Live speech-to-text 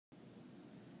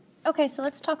Okay, so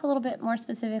let's talk a little bit more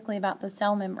specifically about the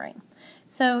cell membrane.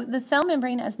 So the cell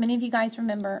membrane, as many of you guys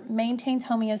remember, maintains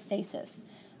homeostasis.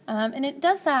 And it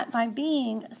does that by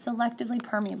being selectively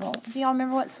permeable. If you all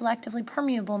remember what selectively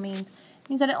permeable means, it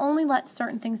means that it only lets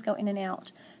certain things go in and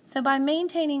out. So by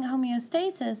maintaining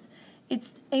homeostasis,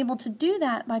 it's able to do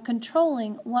that by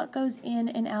controlling what goes in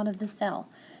and out of the cell.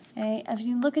 Okay? If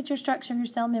you look at your structure of your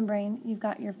cell membrane, you've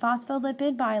got your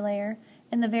phospholipid bilayer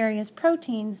and the various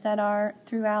proteins that are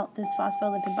throughout this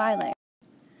phospholipid bilayer.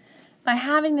 By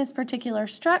having this particular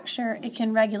structure, it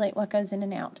can regulate what goes in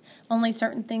and out. Only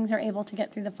certain things are able to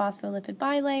get through the phospholipid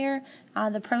bilayer.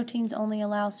 The proteins only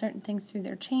allow certain things through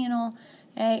their channel.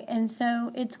 Okay? And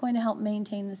so it's going to help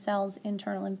maintain the cell's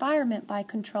internal environment by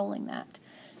controlling that.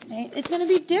 Okay? It's going to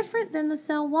be different than the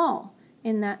cell wall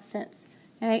in that sense.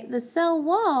 Okay? The cell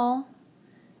wall,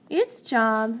 its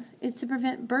job is to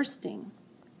prevent bursting.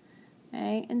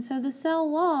 Okay? And so the cell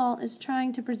wall is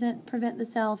trying to prevent the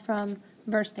cell from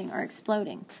bursting or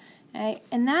exploding. Okay?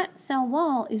 And that cell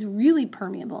wall is really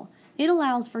permeable. It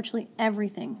allows virtually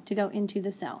everything to go into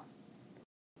the cell.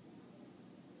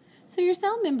 So your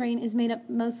cell membrane is made up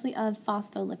mostly of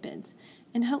phospholipids.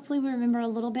 And hopefully we remember a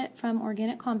little bit from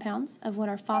organic compounds of what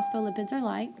our phospholipids are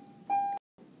like.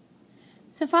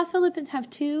 So phospholipids have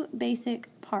two basic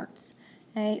parts.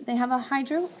 Okay? They have a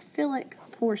hydrophilic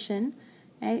portion.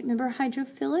 Okay? Remember,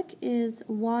 hydrophilic is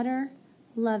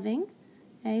water-loving.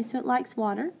 Okay? So it likes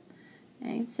water.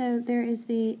 Okay? So there is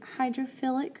the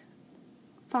hydrophilic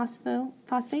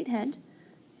phosphate head.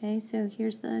 Okay? So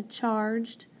here's the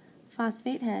charged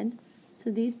phosphate head. So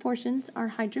these portions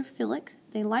are hydrophilic.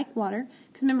 They like water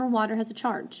because remember, water has a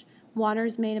charge. Water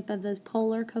is made up of those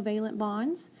polar covalent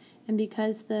bonds, and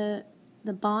because the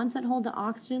bonds that hold the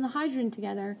oxygen and the hydrogen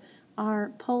together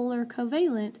are polar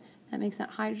covalent, that makes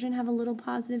that hydrogen have a little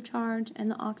positive charge and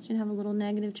the oxygen have a little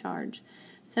negative charge.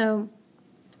 So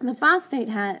the phosphate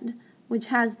head, which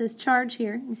has this charge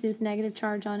here, you see this negative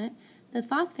charge on it, the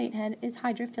phosphate head is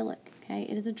hydrophilic. Okay,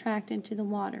 it is attracted to the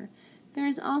water. There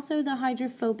is also the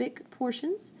hydrophobic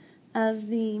portions of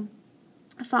the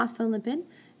phospholipid,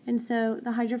 and so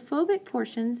the hydrophobic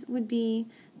portions would be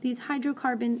these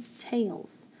hydrocarbon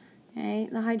tails. Okay,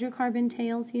 the hydrocarbon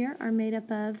tails here are made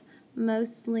up of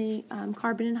mostly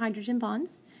carbon and hydrogen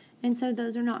bonds, and so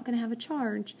those are not going to have a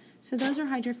charge. So those are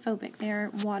hydrophobic. They are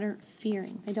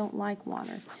water-fearing. They don't like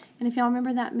water. And if y'all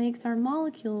remember, that makes our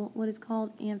molecule what is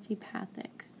called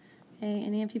amphipathic. Okay,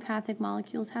 and amphipathic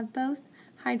molecules have both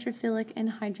hydrophilic and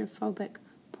hydrophobic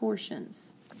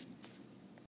portions.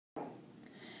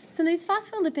 So these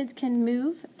phospholipids can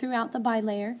move throughout the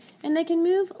bilayer, and they can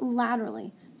move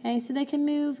laterally. Okay, so they can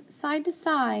move side to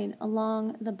side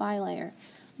along the bilayer.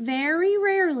 Very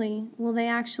rarely will they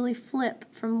actually flip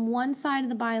from one side of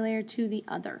the bilayer to the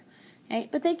other. Okay,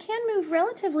 but they can move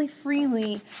relatively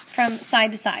freely from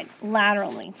side to side,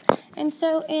 laterally. And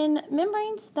so in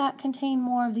membranes that contain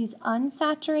more of these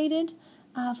unsaturated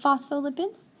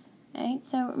phospholipids, okay,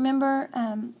 so remember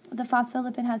the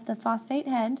phospholipid has the phosphate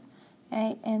head,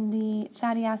 okay, and the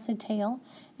fatty acid tail.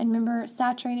 And remember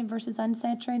saturated versus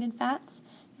unsaturated fats.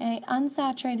 Okay,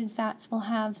 unsaturated fats will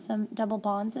have some double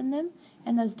bonds in them,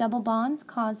 and those double bonds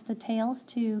cause the tails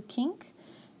to kink,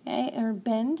 okay, or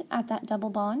bend at that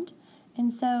double bond.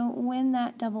 And so when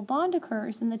that double bond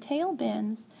occurs and the tail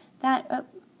bends, that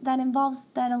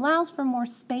allows for more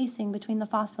spacing between the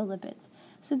phospholipids.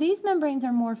 So these membranes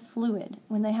are more fluid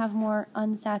when they have more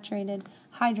unsaturated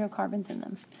hydrocarbons in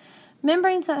them.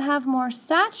 Membranes that have more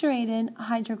saturated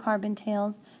hydrocarbon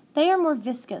tails, they are more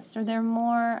viscous, or they're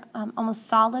more almost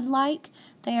solid-like.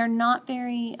 They are not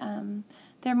very,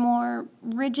 they're more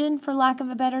rigid, for lack of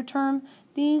a better term.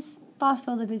 These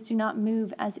phospholipids do not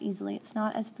move as easily. It's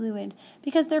not as fluid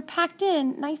because they're packed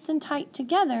in nice and tight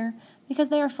together because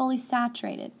they are fully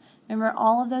saturated. Remember,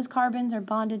 all of those carbons are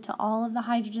bonded to all of the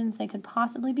hydrogens they could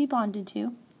possibly be bonded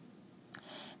to.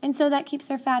 And so that keeps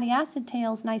their fatty acid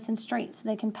tails nice and straight so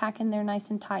they can pack in there nice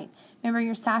and tight. Remember,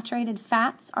 your saturated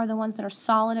fats are the ones that are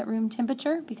solid at room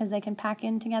temperature because they can pack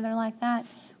in together like that,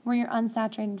 where your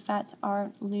unsaturated fats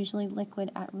are usually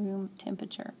liquid at room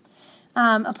temperature.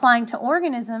 Applying to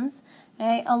organisms,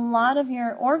 okay, a lot of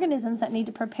your organisms that need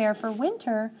to prepare for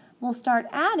winter will start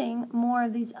adding more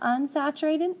of these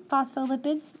unsaturated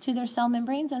phospholipids to their cell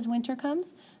membranes as winter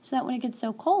comes, so that when it gets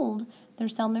so cold, their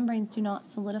cell membranes do not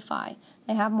solidify.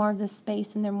 They have more of this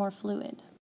space and they're more fluid.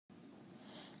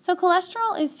 So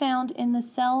cholesterol is found in the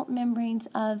cell membranes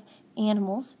of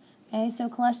animals. Okay, so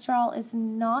cholesterol is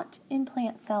not in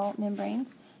plant cell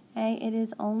membranes. Okay, it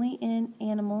is only in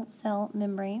animal cell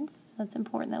membranes. So it's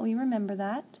important that we remember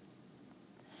that.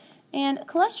 And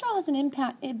cholesterol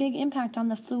has a big impact on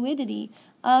the fluidity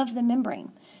of the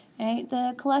membrane. Okay?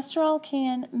 The cholesterol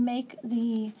can make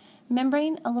the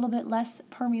membrane a little bit less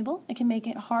permeable. It can make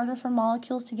it harder for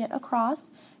molecules to get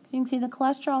across. You can see the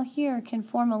cholesterol here can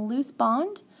form a loose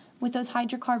bond with those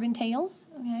hydrocarbon tails,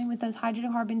 okay, with those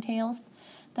hydrocarbon tails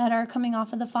that are coming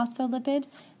off of the phospholipid.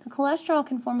 The cholesterol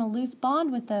can form a loose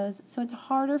bond with those, so it's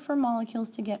harder for molecules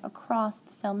to get across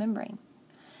the cell membrane.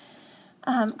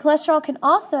 Cholesterol can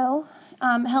also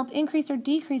help increase or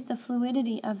decrease the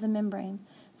fluidity of the membrane.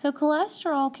 So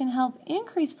cholesterol can help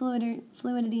increase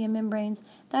fluidity in membranes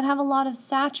that have a lot of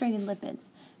saturated lipids.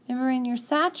 Remember, in your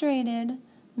saturated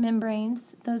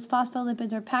membranes, those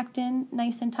phospholipids are packed in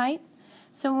nice and tight.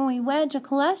 So when we wedge a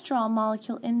cholesterol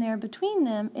molecule in there between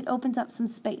them, it opens up some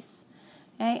space.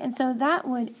 Okay? And so that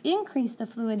would increase the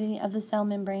fluidity of the cell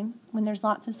membrane when there's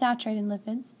lots of saturated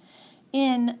lipids.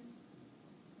 In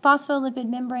phospholipid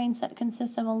membranes that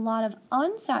consist of a lot of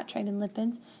unsaturated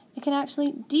lipids, it can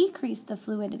actually decrease the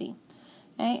fluidity.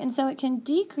 Okay? And so it can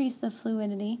decrease the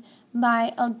fluidity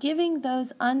by giving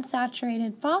those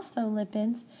unsaturated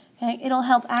phospholipids, okay, it'll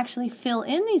help actually fill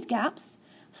in these gaps,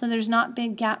 so there's not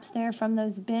big gaps there from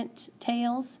those bent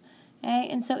tails. Okay?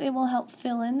 And so it will help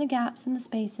fill in the gaps in the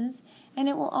spaces, and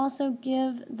it will also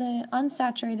give the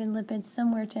unsaturated lipids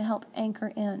somewhere to help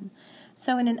anchor in.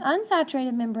 So in an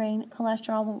unsaturated membrane,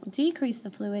 cholesterol will decrease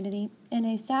the fluidity. In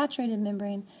a saturated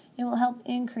membrane, it will help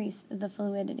increase the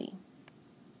fluidity.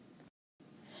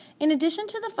 In addition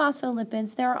to the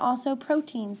phospholipids, there are also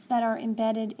proteins that are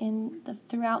embedded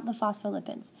throughout the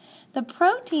phospholipids. The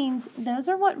proteins, those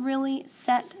are what really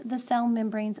set the cell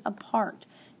membranes apart.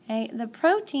 Okay? The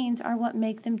proteins are what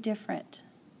make them different.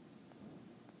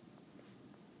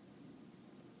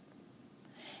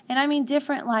 And I mean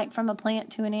different like from a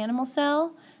plant to an animal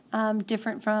cell,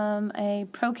 different from a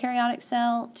prokaryotic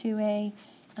cell to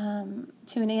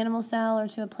an animal cell or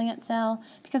to a plant cell,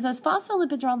 because those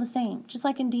phospholipids are all the same. Just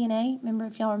like in DNA, remember,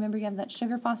 if y'all remember, you have that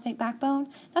sugar phosphate backbone.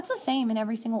 That's the same in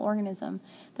every single organism.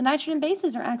 The nitrogen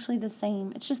bases are actually the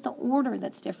same. It's just the order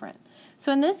that's different.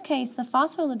 So in this case, the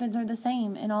phospholipids are the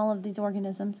same in all of these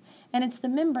organisms, and it's the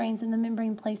membranes and the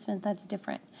membrane placement that's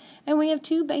different. And we have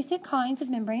two basic kinds of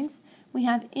membranes. We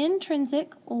have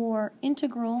intrinsic or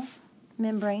integral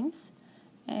membranes.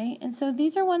 Okay, and so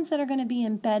these are ones that are going to be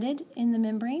embedded in the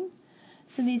membrane.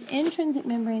 So these intrinsic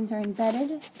membranes are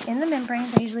embedded in the membrane.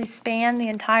 They usually span the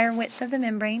entire width of the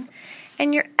membrane.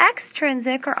 And your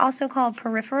extrinsic are also called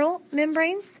peripheral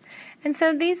membranes. And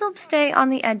so these will stay on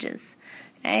the edges.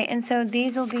 Okay, and so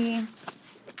these will be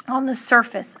on the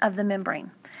surface of the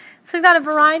membrane. So we've got a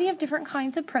variety of different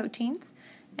kinds of proteins.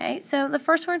 Okay, so the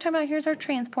first one we're talking about here is our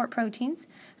transport proteins.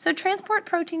 So transport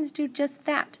proteins do just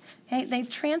that. Okay, they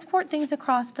transport things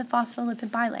across the phospholipid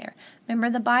bilayer. Remember,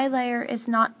 the bilayer is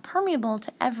not permeable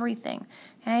to everything.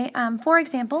 Okay, for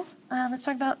example, let's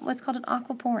talk about what's called an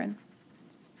aquaporin.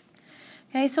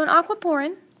 Okay, so an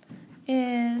aquaporin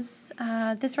is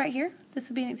this right here. This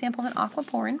would be an example of an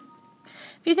aquaporin.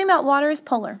 If you think about water as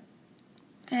polar.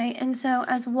 Okay, and so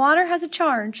as water has a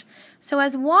charge, so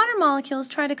as water molecules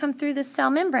try to come through the cell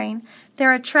membrane,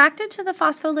 they're attracted to the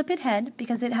phospholipid head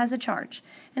because it has a charge.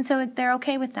 And so they're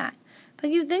okay with that. But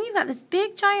then you've got this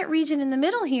big giant region in the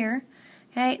middle here,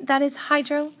 okay, that is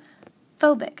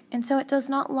hydrophobic. And so it does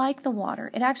not like the water.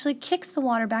 It actually kicks the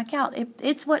water back out.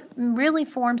 It's what really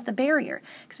forms the barrier.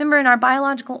 Because remember, in our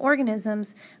biological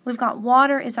organisms, we've got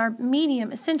water is our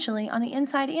medium, essentially, on the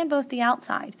inside and both the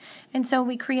outside. And so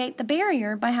we create the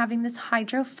barrier by having this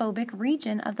hydrophobic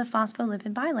region of the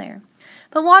phospholipid bilayer.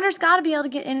 But water's got to be able to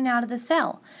get in and out of the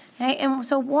cell. Okay? And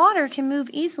so water can move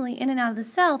easily in and out of the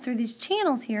cell through these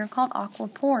channels here called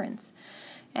aquaporins.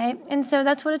 Okay? And so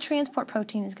that's what a transport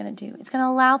protein is going to do. It's going to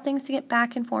allow things to get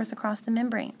back and forth across the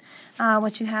membrane.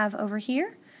 What you have over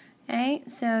here, okay?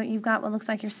 So you've got what looks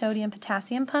like your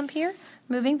sodium-potassium pump here,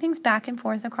 moving things back and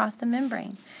forth across the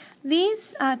membrane.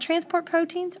 These transport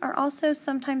proteins are also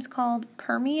sometimes called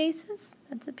permeases.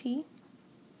 That's a P.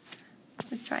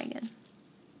 Let's try again.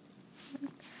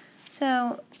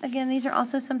 So again, these are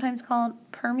also sometimes called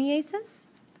permeases,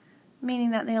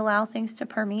 meaning that they allow things to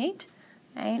permeate.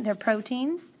 Okay? They're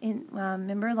proteins.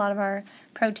 Remember, a lot of our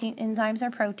protein enzymes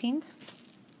are proteins.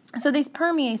 So these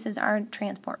permeases are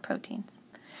transport proteins.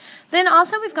 Then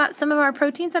also we've got some of our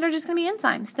proteins that are just going to be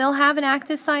enzymes. They'll have an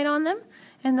active site on them,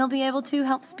 and they'll be able to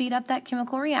help speed up that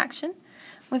chemical reaction.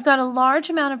 We've got a large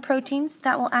amount of proteins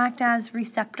that will act as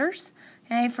receptors,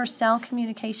 okay, for cell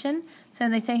communication. So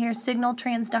they say here signal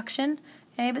transduction.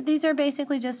 Okay, but these are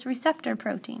basically just receptor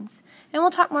proteins. And we'll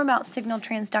talk more about signal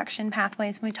transduction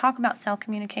pathways when we talk about cell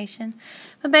communication.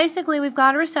 But basically, we've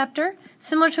got a receptor,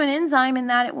 similar to an enzyme in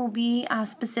that it will be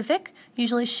specific,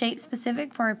 usually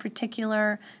shape-specific for a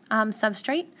particular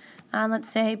substrate.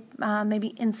 Let's say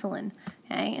maybe insulin.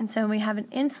 Okay, and so we have an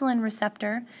insulin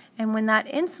receptor, and when that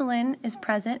insulin is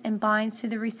present and binds to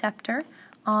the receptor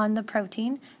on the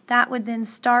protein, that would then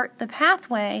start the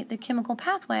pathway, the chemical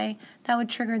pathway, that would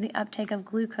trigger the uptake of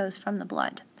glucose from the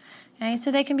blood. Okay,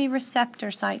 so they can be receptor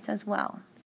sites as well.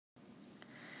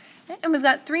 Okay, and we've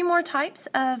got 3 more types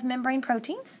of membrane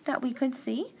proteins that we could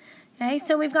see. Okay,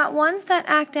 so we've got ones that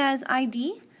act as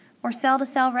ID, or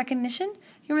cell-to-cell recognition.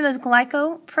 You remember those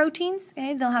glycoproteins?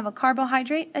 Okay, they'll have a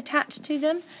carbohydrate attached to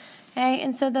them. Okay,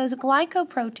 and so those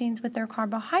glycoproteins with their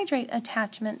carbohydrate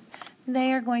attachments,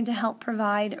 they are going to help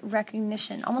provide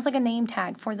recognition, almost like a name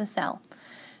tag for the cell.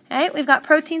 Okay, we've got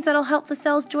proteins that'll help the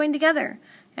cells join together.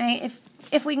 Okay,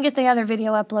 if we can get the other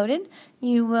video uploaded,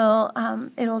 you will.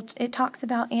 It talks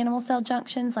about animal cell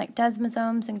junctions like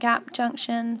desmosomes and gap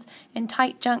junctions and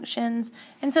tight junctions,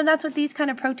 and so that's what these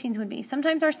kind of proteins would be.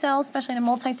 Sometimes our cells, especially in a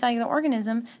multicellular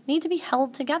organism, need to be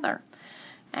held together.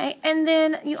 Okay, and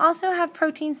then you also have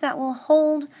proteins that will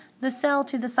hold the cell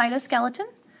to the cytoskeleton.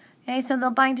 Okay, so they'll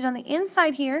bind it on the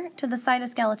inside here to the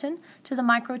cytoskeleton, to the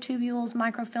microtubules,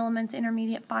 microfilaments,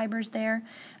 intermediate fibers there.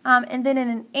 And then in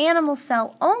an animal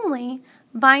cell only,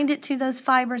 bind it to those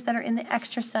fibers that are in the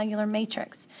extracellular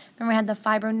matrix. Remember we had the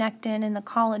fibronectin and the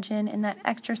collagen in that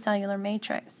extracellular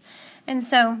matrix. And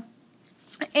so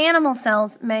animal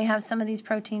cells may have some of these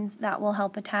proteins that will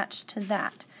help attach to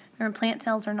that. Remember, plant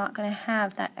cells are not going to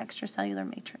have that extracellular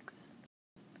matrix.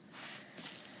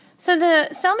 So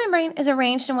the cell membrane is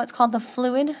arranged in what's called the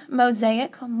fluid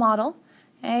mosaic model.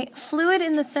 Okay? Fluid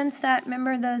in the sense that,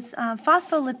 remember, those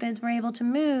phospholipids were able to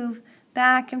move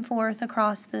back and forth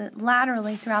across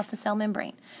laterally throughout the cell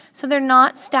membrane. So they're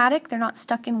not static, they're not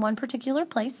stuck in one particular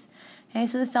place. Okay,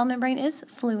 so the cell membrane is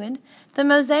fluid. The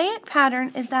mosaic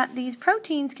pattern is that these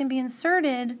proteins can be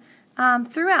inserted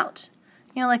throughout,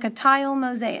 like a tile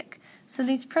mosaic. So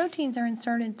these proteins are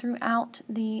inserted throughout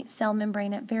the cell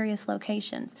membrane at various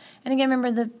locations. And again,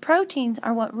 remember, the proteins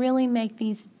are what really make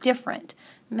these different,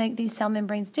 make these cell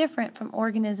membranes different from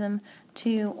organism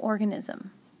to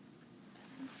organism.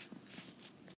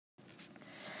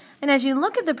 And as you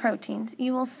look at the proteins,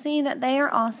 you will see that they are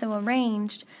also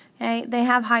arranged. Okay? They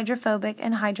have hydrophobic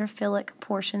and hydrophilic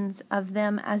portions of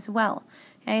them as well.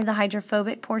 Okay? The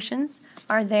hydrophobic portions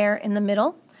are there in the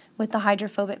middle, with the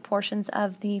hydrophobic portions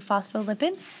of the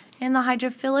phospholipid, and the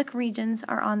hydrophilic regions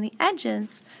are on the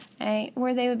edges, okay,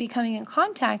 where they would be coming in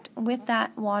contact with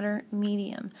that water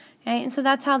medium. Okay, and so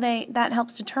that's how that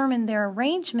helps determine their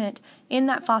arrangement in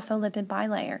that phospholipid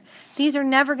bilayer. These are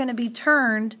never going to be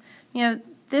turned,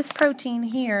 this protein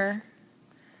here,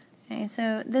 okay,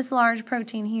 so this large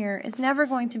protein here is never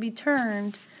going to be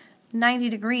turned 90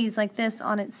 degrees like this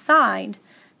on its side.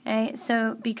 Okay,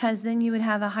 so because then you would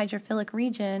have a hydrophilic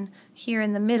region here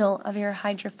in the middle of your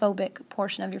hydrophobic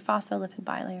portion of your phospholipid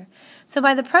bilayer. So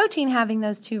by the protein having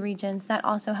those 2 regions, that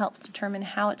also helps determine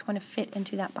how it's going to fit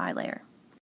into that bilayer.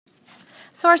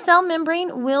 So our cell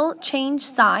membrane will change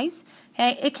size.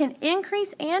 Okay, it can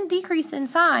increase and decrease in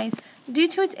size due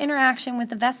to its interaction with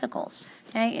the vesicles.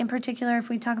 Okay, in particular, if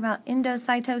we talk about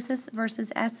endocytosis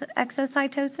versus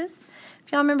exocytosis,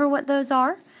 if y'all remember what those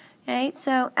are. Okay,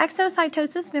 so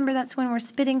exocytosis, remember that's when we're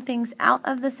spitting things out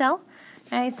of the cell.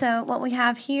 Okay, so what we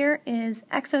have here is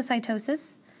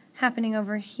exocytosis happening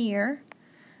over here.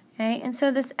 Okay, and so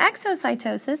this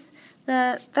exocytosis,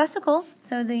 the vesicle,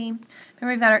 remember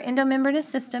we've got our endomembranous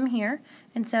system here,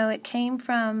 and so it came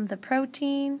from the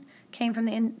protein, came from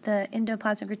the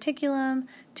endoplasmic reticulum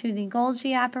to the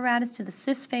Golgi apparatus, to the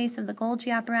cis face of the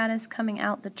Golgi apparatus, coming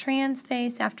out the trans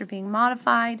face after being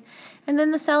modified, and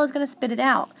then the cell is going to spit it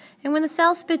out. And when the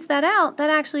cell spits that out, that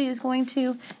actually is going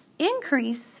to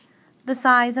increase the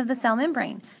size of the cell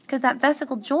membrane because that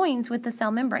vesicle joins with the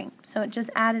cell membrane. So it just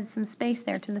added some space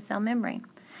there to the cell membrane.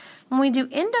 When we do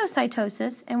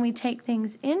endocytosis and we take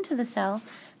things into the cell,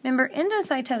 remember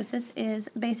endocytosis is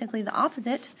basically the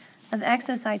opposite of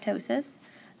exocytosis.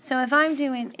 So if I'm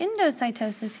doing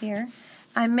endocytosis here,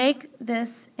 I make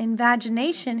this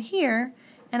invagination here,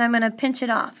 and I'm going to pinch it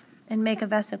off and make a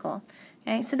vesicle.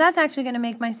 Okay, so that's actually going to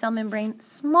make my cell membrane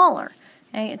smaller.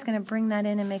 Okay, it's going to bring that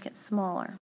in and make it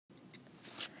smaller.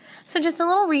 So just a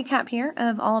little recap here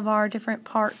of all of our different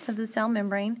parts of the cell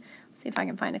membrane. Let's see if I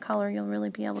can find a color you'll really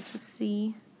be able to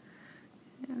see.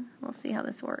 Yeah, we'll see how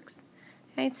this works.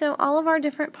 Okay, so all of our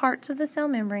different parts of the cell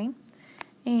membrane.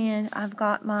 And I've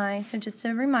got so just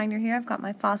a reminder here, I've got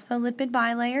my phospholipid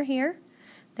bilayer here.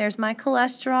 There's my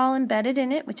cholesterol embedded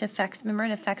in it, which affects, remember,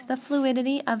 it affects the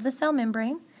fluidity of the cell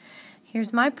membrane.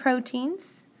 Here's my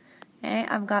proteins. Okay,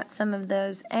 I've got some of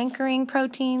those anchoring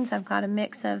proteins. I've got a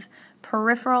mix of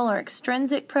peripheral or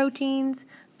extrinsic proteins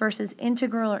versus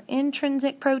integral or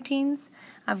intrinsic proteins.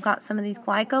 I've got some of these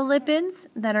glycolipids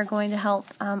that are going to help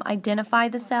identify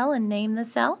the cell and name the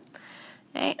cell.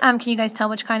 Okay, can you guys tell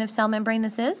which kind of cell membrane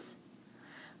this is?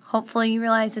 Hopefully you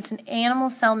realize it's an animal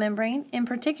cell membrane, in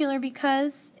particular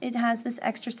because it has this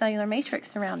extracellular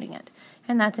matrix surrounding it,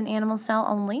 and that's an animal cell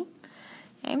only.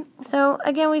 Okay, so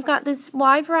again, we've got this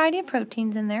wide variety of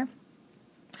proteins in there,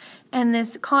 and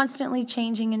this constantly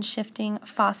changing and shifting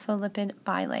phospholipid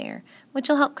bilayer, which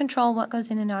will help control what goes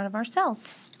in and out of our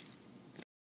cells.